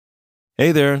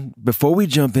Hey there. Before we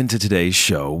jump into today's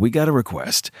show, we got a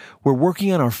request. We're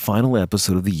working on our final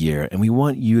episode of the year, and we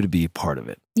want you to be a part of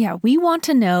it. Yeah, we want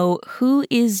to know who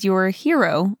is your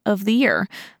hero of the year.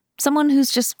 Someone who's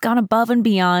just gone above and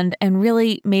beyond and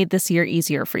really made this year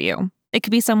easier for you. It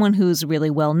could be someone who's really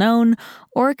well known,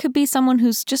 or it could be someone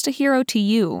who's just a hero to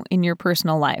you in your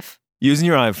personal life. Using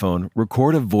your iPhone,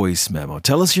 record a voice memo.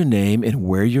 Tell us your name and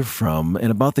where you're from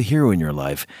and about the hero in your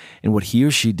life and what he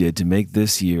or she did to make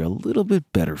this year a little bit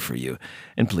better for you.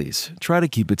 And please, try to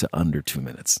keep it to under 2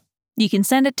 minutes. You can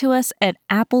send it to us at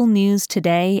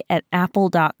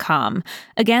applenewstoday@apple.com.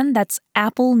 Again, that's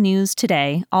Apple News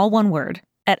Today, all one word,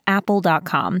 at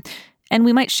apple.com. And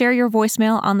we might share your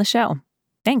voicemail on the show.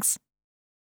 Thanks.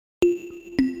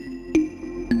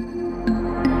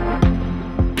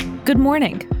 Good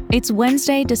morning. It's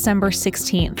Wednesday, December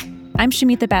 16th. I'm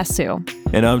Shamita Basu.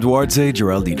 And I'm Duarte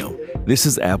Geraldino. This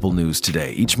is Apple News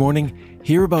Today. Each morning,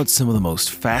 hear about some of the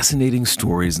most fascinating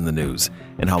stories in the news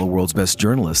and how the world's best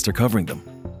journalists are covering them.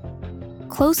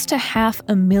 Close to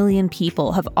 500,000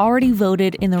 people have already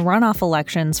voted in the runoff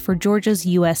elections for Georgia's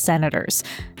U.S. senators.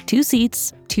 2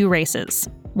 seats, 2 races.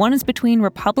 One is between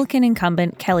Republican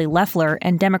incumbent Kelly Loeffler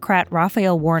and Democrat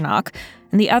Raphael Warnock,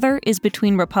 and the other is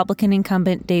between Republican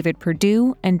incumbent David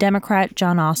Perdue and Democrat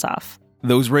Jon Ossoff.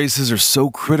 Those races are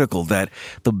so critical that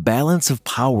the balance of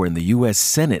power in the U.S.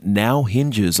 Senate now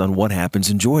hinges on what happens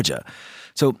in Georgia.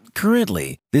 So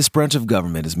currently, this branch of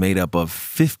government is made up of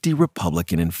 50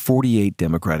 Republican and 48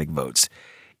 Democratic votes.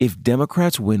 If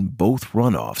Democrats win both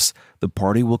runoffs, the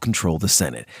party will control the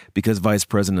Senate because Vice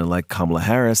President-elect Kamala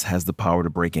Harris has the power to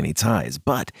break any ties.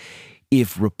 But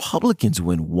if Republicans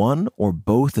win one or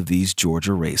both of these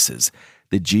Georgia races,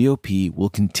 the GOP will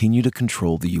continue to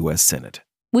control the U.S. Senate.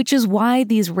 Which is why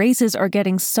these races are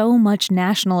getting so much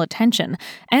national attention,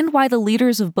 and why the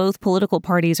leaders of both political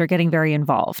parties are getting very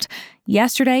involved.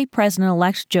 Yesterday,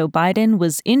 President-elect Joe Biden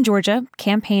was in Georgia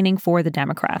campaigning for the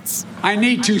Democrats. I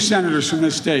need 2 senators from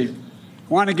this state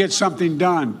who want to get something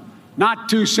done, not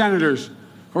 2 senators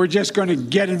who are just going to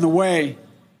get in the way.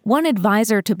 One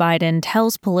advisor to Biden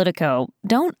tells Politico,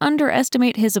 don't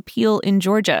underestimate his appeal in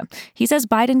Georgia. He says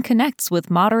Biden connects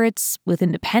with moderates, with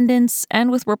independents,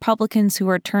 and with Republicans who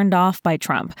are turned off by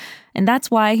Trump. And that's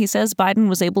why he says Biden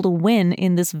was able to win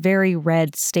in this very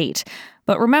red state.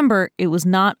 But remember, it was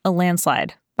not a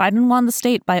landslide. Biden won the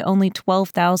state by only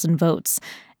 12,000 votes.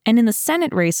 And in the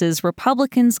Senate races,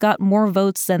 Republicans got more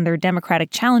votes than their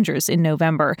Democratic challengers in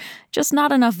November, just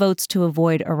not enough votes to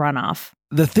avoid a runoff.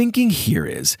 The thinking here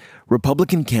is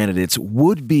Republican candidates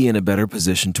would be in a better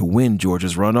position to win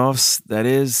Georgia's runoffs. That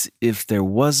is, if there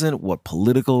wasn't what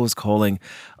Politico is calling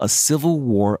a civil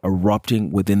war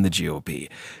erupting within the GOP.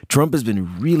 Trump has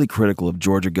been really critical of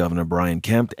Georgia Governor Brian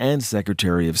Kemp and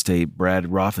Secretary of State Brad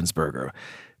Raffensperger.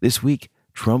 This week,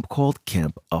 Trump called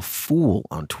Kemp a fool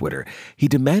on Twitter. He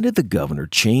demanded the governor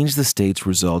change the state's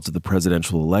results of the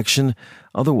presidential election.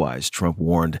 Otherwise, Trump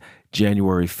warned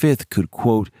January 5th could,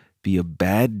 quote, be a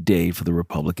bad day for the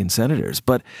Republican senators.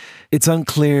 But it's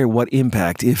unclear what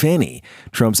impact, if any,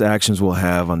 Trump's actions will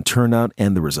have on turnout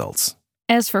and the results.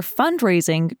 As for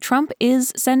fundraising, Trump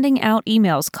is sending out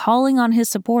emails calling on his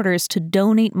supporters to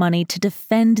donate money to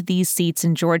defend these seats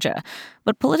in Georgia.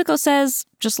 But Politico says,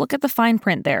 just look at the fine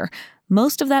print there.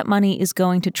 Most of that money is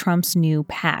going to Trump's new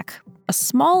PAC. A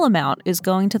small amount is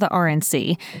going to the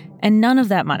RNC, and none of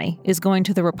that money is going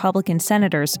to the Republican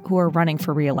senators who are running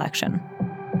for re-election.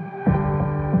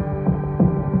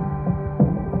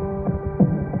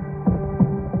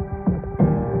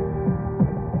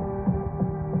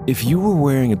 If you were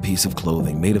wearing a piece of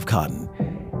clothing made of cotton,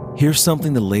 here's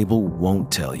something the label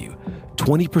won't tell you.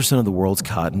 20% of the world's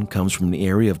cotton comes from an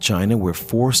area of China where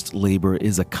forced labor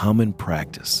is a common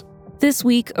practice. This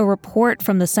week, a report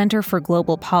from the Center for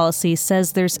Global Policy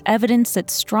says there's evidence that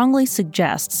strongly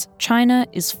suggests China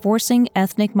is forcing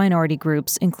ethnic minority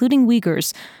groups, including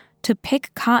Uyghurs, to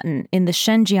pick cotton in the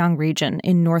Xinjiang region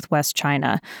in northwest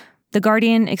China. The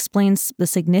Guardian explains the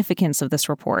significance of this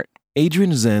report.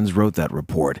 Adrian Zenz wrote that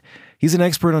report. He's an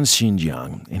expert on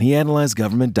Xinjiang, and he analyzed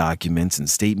government documents and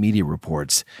state media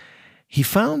reports. He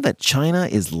found that China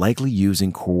is likely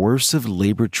using coercive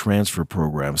labor transfer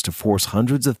programs to force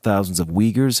hundreds of thousands of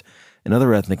Uyghurs and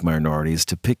other ethnic minorities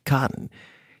to pick cotton.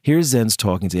 Here's Zenz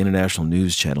talking to international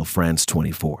news channel France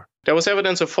 24. There was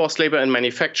evidence of forced labor in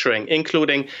manufacturing,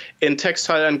 including in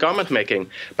textile and garment making.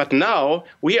 But now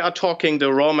we are talking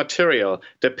the raw material,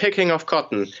 the picking of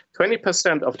cotton.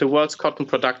 20% of the world's cotton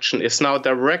production is now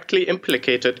directly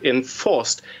implicated in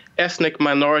forced ethnic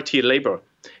minority labor.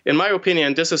 In my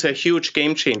opinion, this is a huge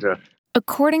game changer.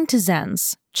 According to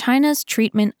Zenz, China's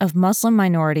treatment of Muslim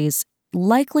minorities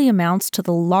likely amounts to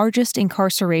the largest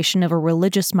incarceration of a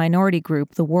religious minority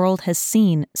group the world has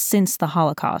seen since the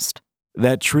Holocaust.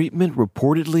 That treatment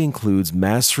reportedly includes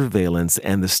mass surveillance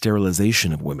and the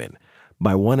sterilization of women.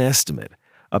 By one estimate,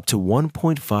 up to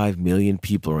 1.5 million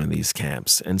people are in these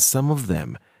camps, and some of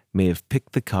them may have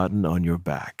picked the cotton on your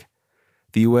back.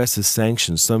 The U.S. has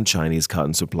sanctioned some Chinese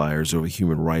cotton suppliers over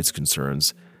human rights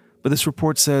concerns, but this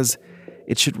report says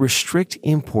it should restrict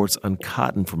imports on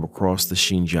cotton from across the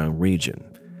Xinjiang region.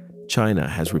 China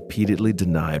has repeatedly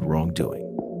denied wrongdoing.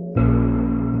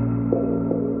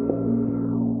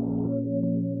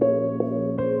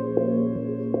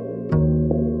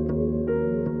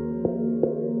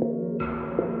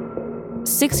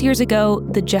 Six years ago,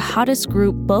 the jihadist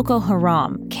group Boko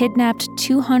Haram kidnapped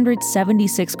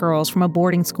 276 girls from a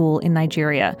boarding school in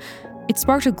Nigeria. It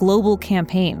sparked a global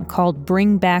campaign called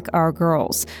Bring Back Our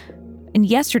Girls. And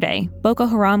yesterday, Boko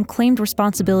Haram claimed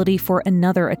responsibility for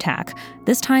another attack,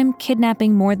 this time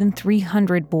kidnapping more than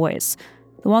 300 boys.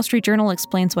 The Wall Street Journal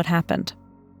explains what happened.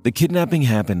 The kidnapping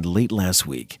happened late last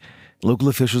week. Local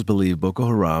officials believe Boko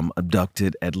Haram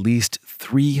abducted at least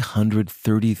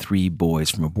 333 boys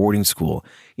from a boarding school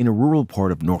in a rural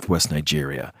part of northwest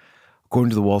Nigeria. According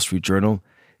to the Wall Street Journal,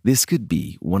 this could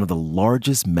be one of the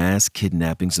largest mass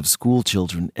kidnappings of school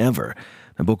children ever.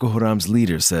 Now, Boko Haram's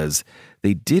leader says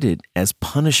they did it as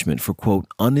punishment for, quote,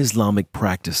 un-Islamic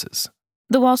practices.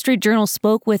 The Wall Street Journal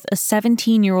spoke with a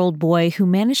 17-year-old boy who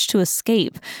managed to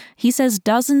escape. He says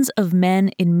dozens of men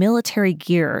in military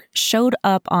gear showed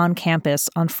up on campus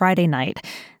on Friday night.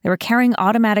 They were carrying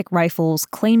automatic rifles,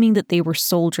 claiming that they were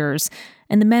soldiers,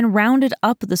 and the men rounded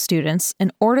up the students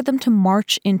and ordered them to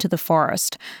march into the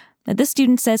forest. Now, this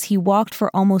student says he walked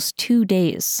for almost 2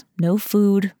 days. No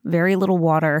food, very little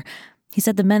water. He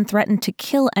said the men threatened to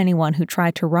kill anyone who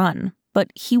tried to run. But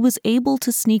he was able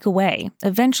to sneak away,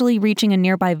 eventually reaching a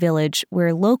nearby village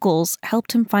where locals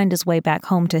helped him find his way back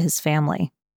home to his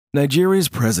family. Nigeria's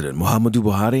president, Muhammadu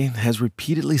Buhari, has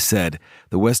repeatedly said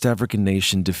the West African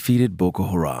nation defeated Boko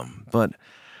Haram. But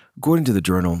according to the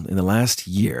Journal, in the last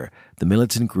year, the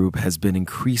militant group has been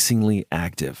increasingly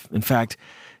active. In fact,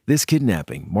 this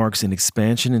kidnapping marks an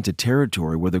expansion into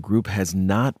territory where the group has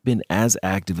not been as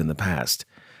active in the past.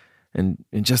 And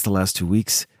in just the last 2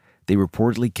 weeks, they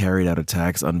reportedly carried out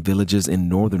attacks on villages in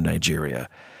northern Nigeria.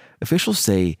 Officials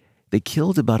say they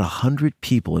killed about 100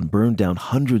 people and burned down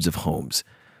hundreds of homes.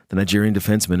 The Nigerian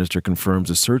defense minister confirms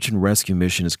a search and rescue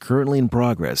mission is currently in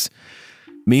progress.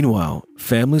 Meanwhile,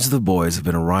 families of the boys have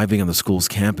been arriving on the school's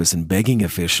campus and begging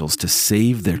officials to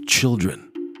save their children.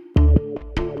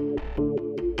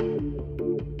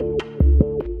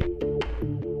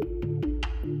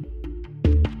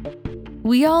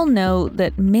 We all know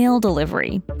that mail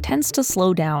delivery tends to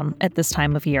slow down at this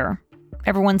time of year.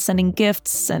 Everyone's sending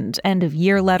gifts and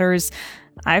end-of-year letters.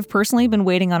 I've personally been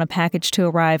waiting on a package to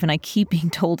arrive, and I keep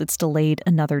being told it's delayed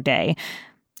another day.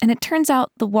 And it turns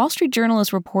out the Wall Street Journal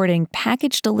is reporting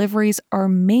package deliveries are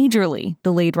majorly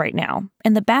delayed right now,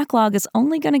 and the backlog is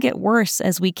only going to get worse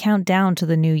as we count down to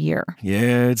the new year.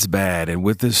 Yeah, it's bad. And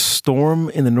with this storm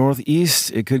in the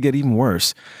Northeast, it could get even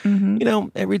worse. You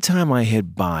know, every time I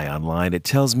hit buy online, it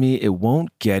tells me it won't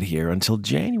get here until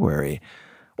January.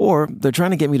 Or they're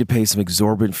trying to get me to pay some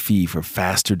exorbitant fee for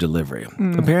faster delivery.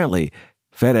 Apparently,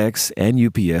 FedEx and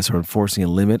UPS are enforcing a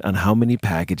limit on how many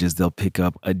packages they'll pick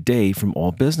up a day from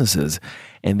all businesses.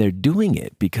 And they're doing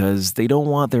it because they don't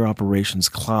want their operations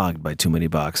clogged by too many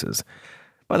boxes.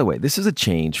 By the way, this is a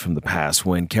change from the past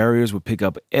when carriers would pick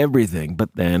up everything,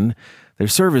 but then their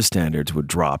service standards would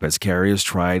drop as carriers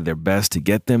tried their best to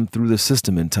get them through the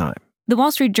system in time. The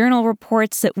Wall Street Journal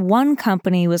reports that one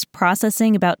company was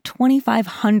processing about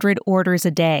 2,500 orders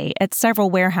a day at several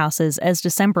warehouses as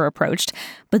December approached.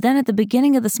 But then at the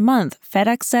beginning of this month,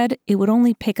 FedEx said it would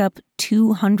only pick up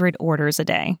 200 orders a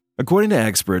day. According to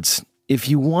experts, if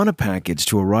you want a package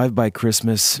to arrive by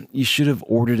Christmas, you should have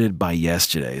ordered it by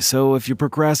yesterday. So if you're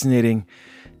procrastinating,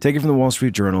 take it from the Wall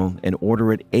Street Journal and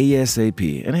order it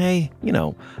ASAP. And hey, you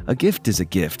know, a gift is a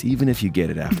gift, even if you get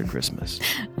it after Christmas.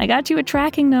 I got you a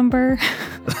tracking number.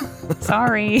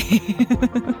 Sorry.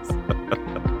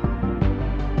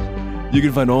 You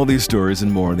can find all these stories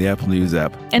and more in the Apple News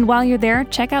app. And while you're there,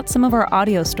 check out some of our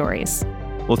audio stories.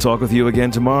 We'll talk with you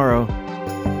again tomorrow.